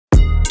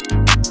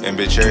And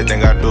bitch,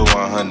 everything I do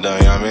 100 done,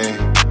 you know what I mean?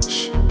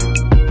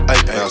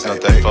 Bouncing up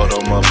that photo,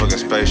 motherfucking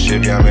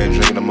spaceship, you know what I mean?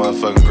 Drinking the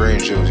motherfucking green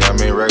juice, you know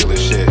what I mean? Regular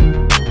shit.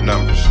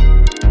 Numbers.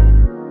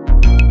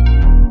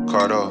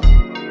 Cardo.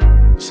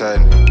 What's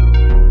happening?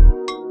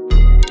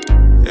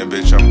 And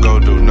bitch, I'm go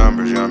do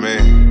numbers, you know what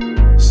I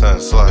mean?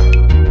 Something slight.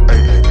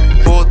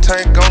 Full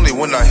tank only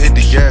when I hit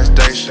the gas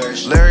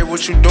station. Larry,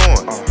 what you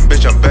doing?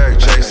 Bitch, I'm back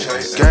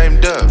chasing.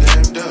 Gamed up.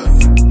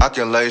 I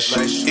can lay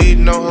shit.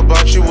 Eating on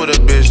hibachi with a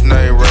bitch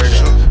named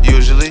Rachel.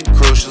 Usually,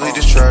 crucially,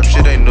 this trap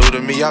shit ain't new to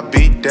me. I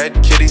beat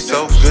that kitty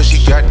so good she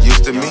got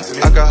used to me.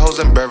 I got hoes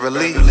in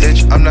Beverly,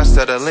 bitch, I'm not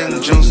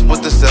settling. Juice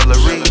with the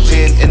celery,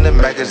 10 in the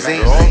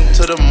magazine. On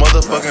to the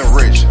motherfucking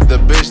rich. The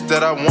bitch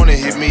that I wanna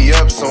hit me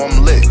up, so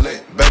I'm lit.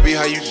 Baby,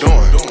 how you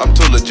doing? I'm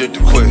too legit to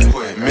quit.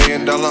 $1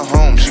 million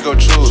home, she gon'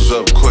 choose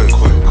up quick.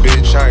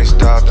 Bitch, I ain't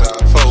stopping.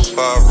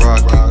 4-5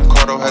 rockin'.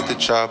 Cardo had the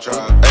chopper.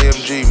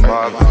 AMG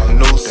mobbin'.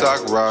 New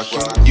sock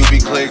rockin'. You be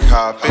click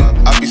hopping.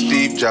 I be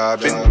Steve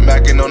jobbing.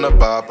 Mackin' on the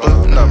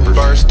bopper. Number.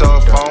 First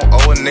off, I don't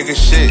owe a nigga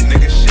shit.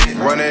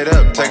 Run it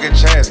up, take a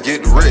chance,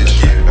 get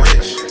rich.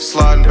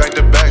 Sliding back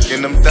to back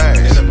in them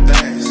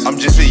things. I'm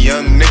just a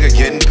young nigga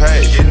getting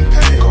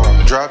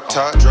paid. Drop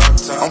top,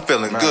 I'm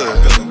feeling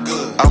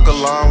good.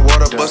 Alkaline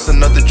water, bust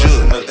another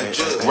jug.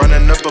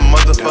 Running up a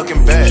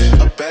motherfucking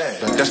bag.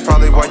 That's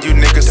probably why you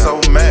niggas so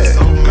mad.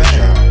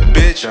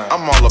 Bitch,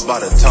 I'm all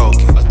about a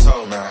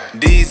token.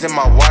 D's in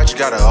my watch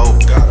got a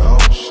open.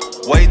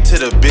 Wait till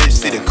the bitch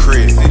see the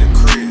crib.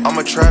 I'm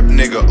a trap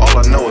nigga, all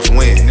I know is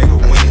win.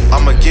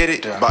 I'ma get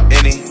it by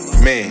any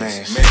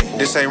means.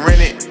 This ain't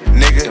rented,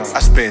 nigga, I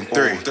spend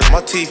 3.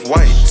 My teeth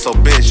white, so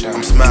bitch,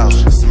 I'm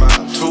smiling.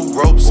 2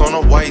 ropes on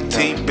a white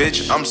tee,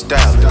 bitch, I'm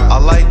styling. I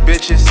like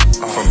bitches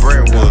from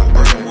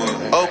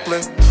Brentwood,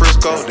 Oakland,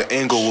 Frisco, to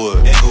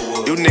Inglewood.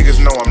 You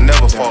niggas know I'm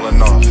never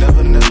falling off.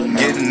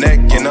 Getting neck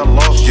in the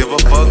loft, give a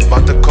fuck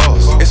about the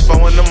cost. It's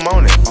 4 in the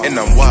morning, and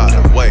I'm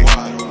wide awake.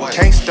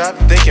 Can't stop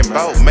thinking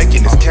about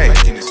making this cake.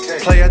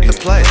 Play at the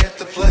play,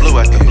 blue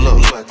at the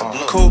blue.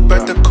 Coupe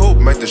at the coupe,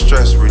 make the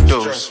stress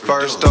reduce.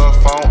 First off,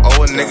 I don't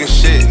owe a nigga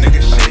shit.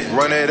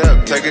 Run it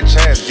up, take a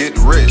chance, get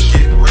rich.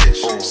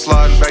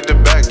 Sliding back to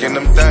back in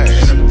them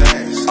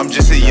things. I'm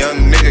just a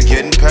young nigga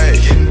getting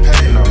paid.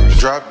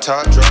 Drop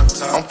top,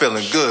 I'm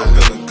feeling good.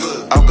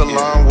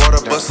 Alkaline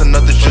water, bust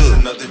another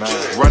jug.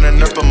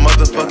 Running up a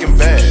motherfucking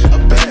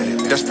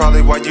bag. That's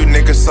probably why you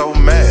niggas so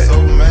mad.